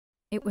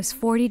It was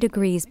 40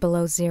 degrees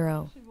below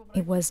zero.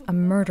 It was a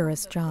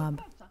murderous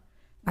job.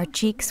 Our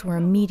cheeks were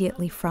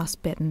immediately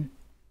frostbitten.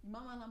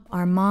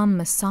 Our mom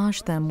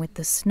massaged them with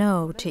the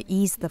snow to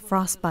ease the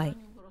frostbite.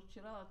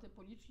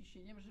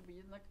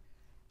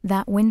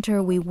 That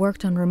winter we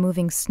worked on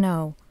removing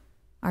snow.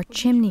 Our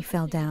chimney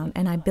fell down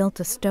and I built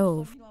a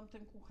stove.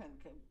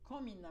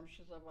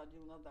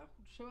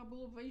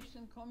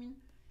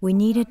 We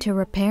needed to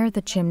repair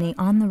the chimney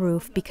on the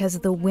roof because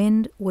the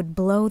wind would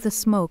blow the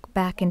smoke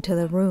back into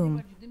the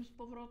room.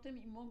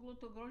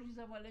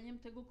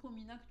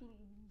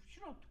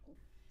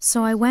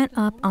 So I went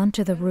up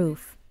onto the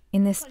roof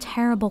in this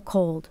terrible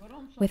cold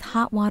with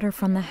hot water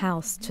from the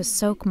house to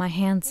soak my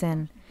hands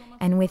in,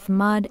 and with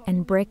mud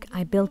and brick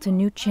I built a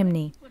new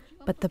chimney,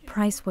 but the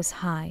price was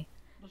high.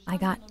 I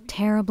got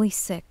terribly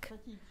sick.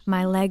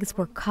 My legs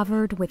were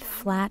covered with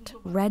flat,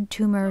 red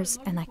tumors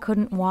and I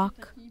couldn't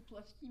walk.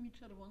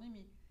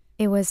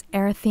 It was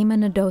erythema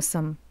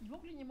nodosum.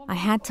 I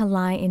had to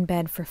lie in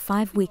bed for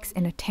 5 weeks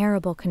in a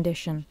terrible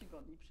condition.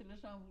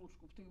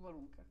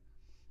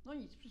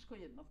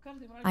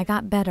 I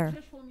got better.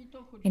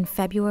 In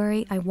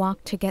February, I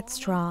walked to get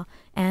straw,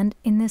 and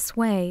in this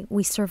way,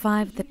 we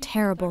survived the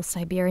terrible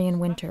Siberian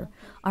winter,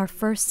 our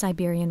first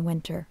Siberian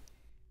winter.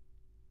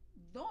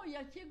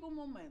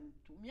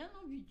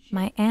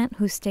 My aunt,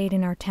 who stayed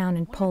in our town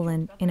in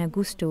Poland, in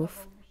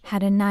Augustów,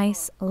 had a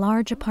nice,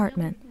 large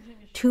apartment,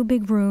 2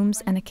 big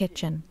rooms and a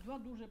kitchen.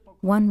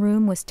 One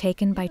room was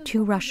taken by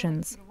 2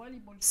 Russians,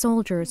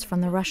 soldiers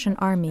from the Russian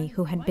army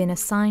who had been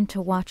assigned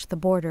to watch the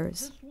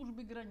borders.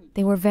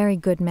 They were very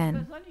good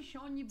men.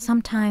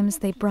 Sometimes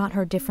they brought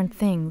her different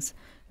things,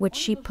 which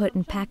she put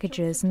in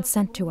packages and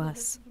sent to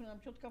us.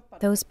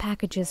 Those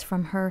packages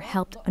from her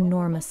helped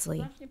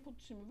enormously.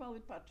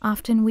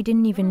 Often we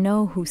didn't even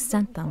know who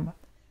sent them.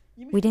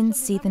 We didn't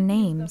see the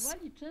names.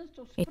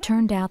 It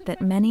turned out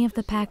that many of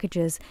the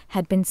packages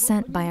had been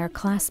sent by our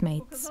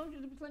classmates.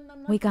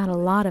 We got a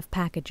lot of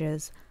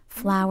packages: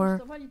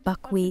 flour,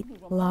 buckwheat,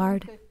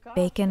 lard,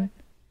 bacon.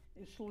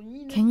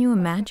 Can you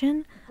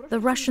imagine? The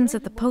Russians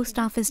at the post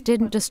office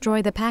didn't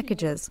destroy the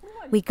packages.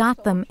 We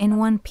got them in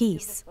one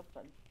piece.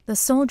 The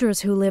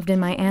soldiers who lived in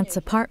my aunt's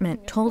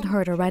apartment told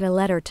her to write a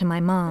letter to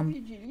my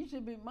mom.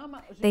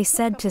 They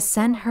said to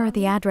send her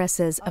the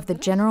addresses of the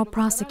general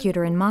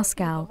prosecutor in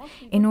Moscow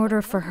in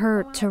order for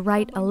her to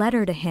write a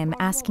letter to him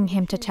asking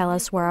him to tell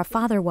us where our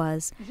father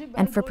was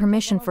and for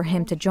permission for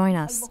him to join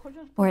us,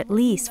 or at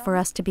least for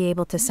us to be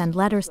able to send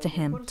letters to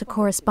him, to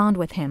correspond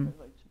with him.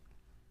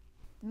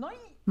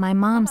 My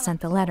mom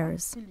sent the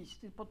letters.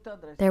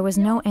 There was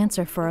no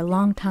answer for a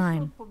long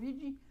time.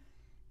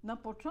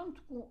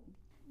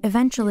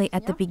 Eventually,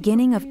 at the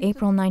beginning of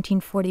April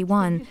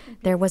 1941,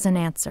 there was an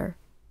answer.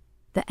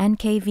 The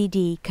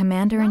NKVD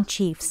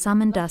commander-in-chief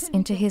summoned us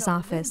into his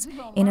office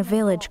in a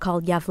village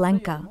called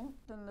Yavlenka.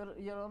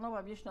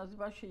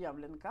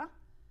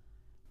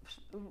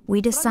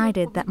 We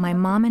decided that my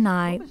mom and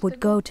I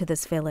would go to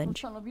this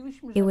village.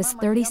 It was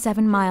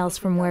 37 miles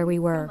from where we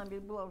were,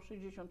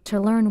 to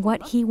learn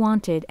what he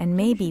wanted and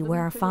maybe where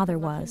our father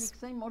was.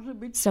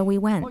 So we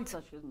went.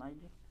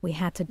 We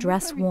had to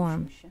dress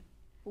warm.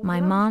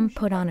 My mom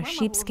put on a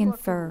sheepskin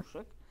fur.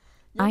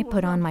 I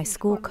put on my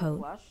school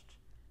coat.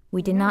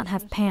 We did not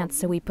have pants,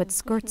 so we put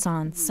skirts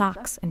on,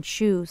 socks, and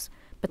shoes,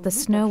 but the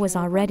snow was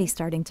already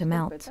starting to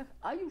melt.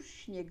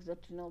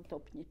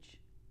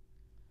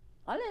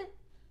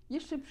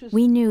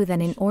 We knew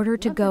that in order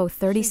to go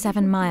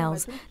 37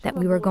 miles, that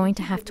we were going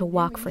to have to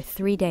walk for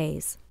 3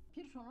 days.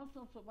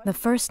 The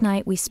first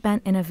night we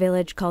spent in a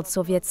village called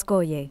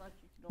Sovietskoye,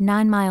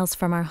 9 miles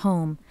from our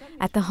home,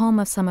 at the home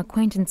of some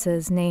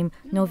acquaintances named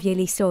Nowie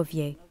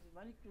Lisovye.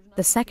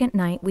 The second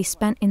night we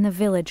spent in the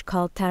village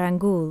called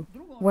Tarangul,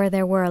 where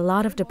there were a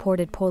lot of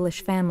deported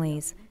Polish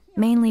families,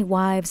 mainly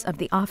wives of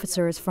the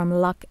officers from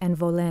Luk and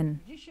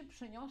Wolin.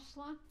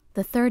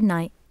 The third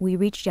night we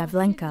reached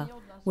Yavlenka,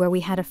 where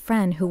we had a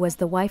friend who was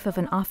the wife of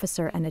an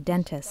officer and a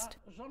dentist.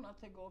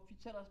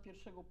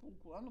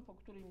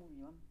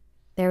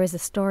 There is a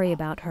story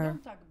about her.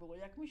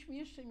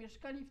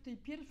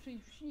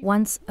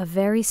 Once a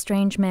very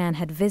strange man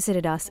had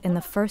visited us in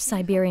the first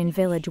Siberian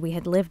village we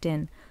had lived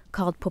in,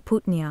 called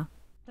Poputnia.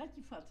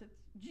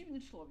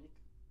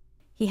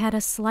 He had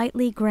a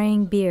slightly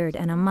graying beard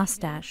and a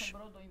mustache.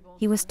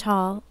 He was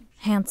tall,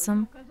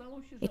 handsome.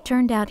 It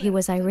turned out he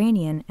was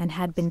Iranian and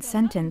had been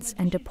sentenced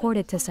and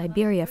deported to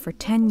Siberia for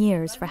 10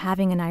 years for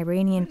having an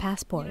Iranian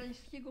passport.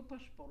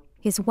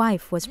 His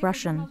wife was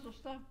Russian.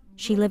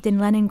 She lived in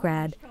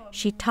Leningrad,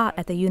 she taught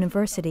at the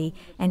university,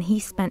 and he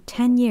spent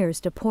 10 years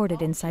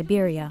deported in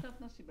Siberia.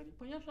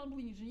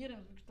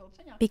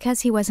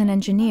 Because he was an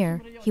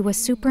engineer, he was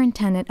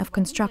superintendent of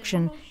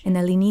construction in the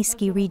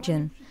Linisky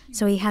region,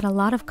 so he had a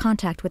lot of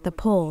contact with the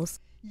Poles.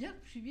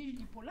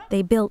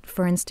 They built,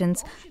 for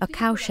instance, a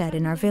cowshed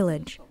in our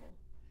village.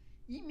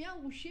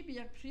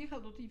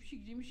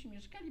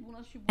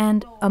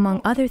 And,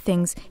 among other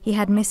things, he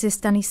had Mrs.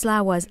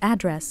 Stanislawa's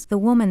address, the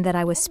woman that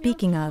I was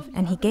speaking of,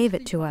 and he gave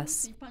it to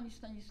us.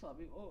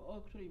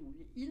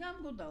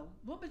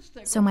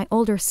 So my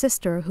older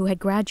sister, who had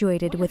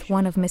graduated with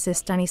one of Mrs.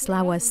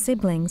 Stanislawa's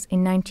siblings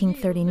in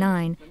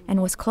 1939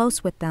 and was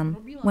close with them,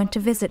 went to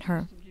visit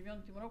her.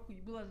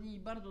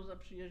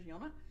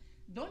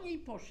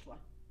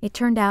 It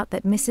turned out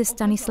that Mrs.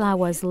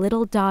 Stanislawa's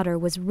little daughter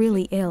was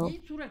really ill.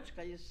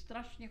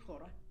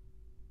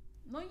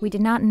 We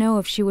did not know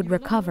if she would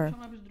recover.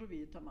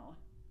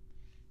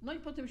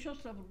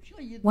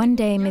 One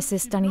day,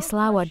 Mrs.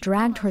 Stanislawa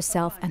dragged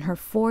herself and her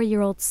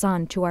 4-year-old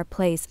son to our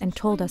place and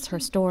told us her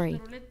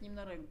story.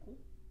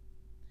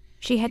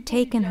 She had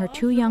taken her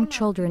 2 young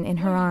children in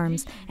her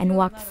arms and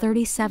walked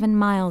 37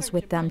 miles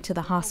with them to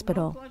the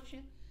hospital.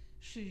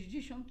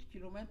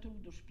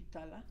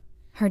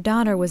 Her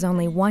daughter was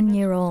only 1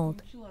 year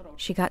old.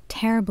 She got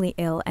terribly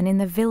ill, and in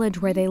the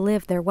village where they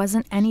lived, there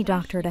wasn't any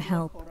doctor to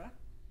help.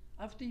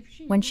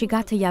 When she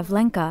got to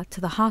Yavlenka, to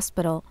the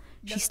hospital,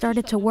 she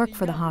started to work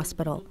for the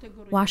hospital,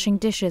 washing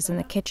dishes in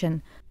the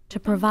kitchen, to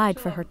provide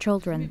for her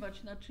children.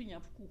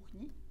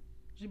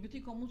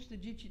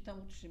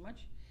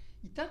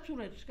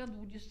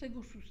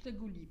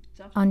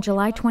 On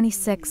July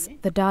 26,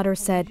 the daughter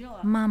said,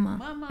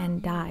 "Mama,"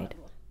 and died.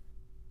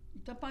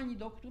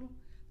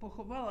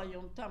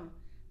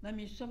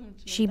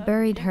 She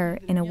buried her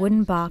in a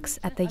wooden box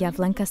at the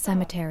Yavlenka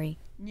cemetery.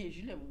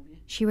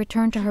 She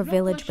returned to her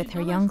village with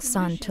her young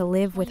son to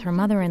live with her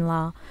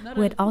mother-in-law,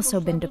 who had also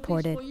been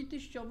deported,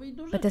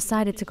 but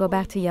decided to go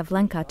back to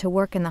Yavlenka to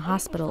work in the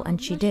hospital,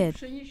 and she did.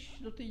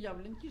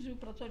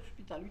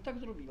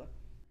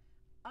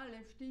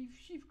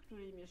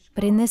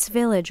 But in this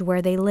village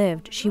where they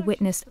lived, she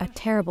witnessed a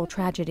terrible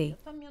tragedy.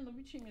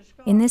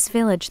 In this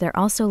village, there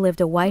also lived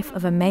a wife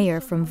of a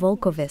mayor from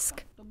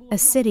Volkowisk, a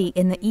city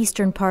in the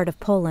eastern part of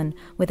Poland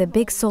with a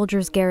big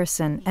soldiers'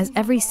 garrison, as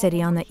every city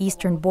on the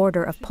eastern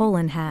border of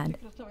Poland had.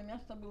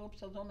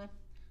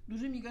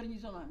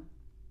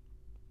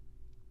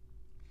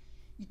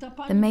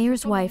 The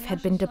mayor's wife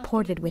had been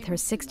deported with her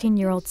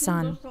 16-year-old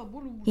son.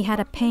 He had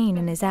a pain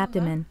in his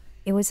abdomen.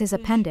 It was his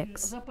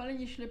appendix.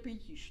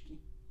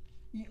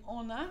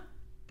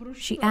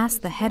 She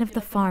asked the head of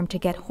the farm to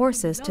get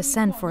horses to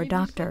send for a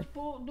doctor.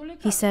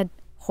 He said,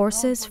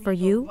 "Horses for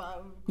you?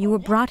 You were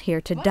brought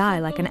here to die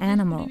like an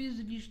animal."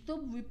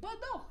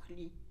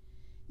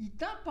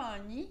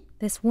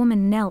 This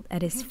woman knelt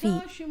at his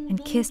feet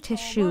and kissed his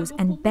shoes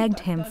and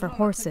begged him for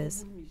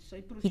horses.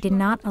 He did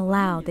not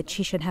allow that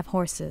she should have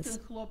horses.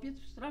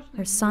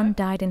 Her son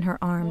died in her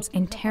arms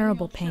in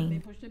terrible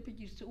pain.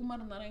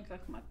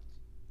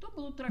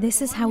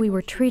 This is how we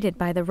were treated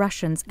by the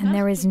Russians, and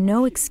there is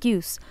no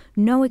excuse,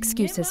 no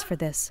excuses for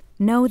this.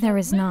 No, there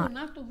is not.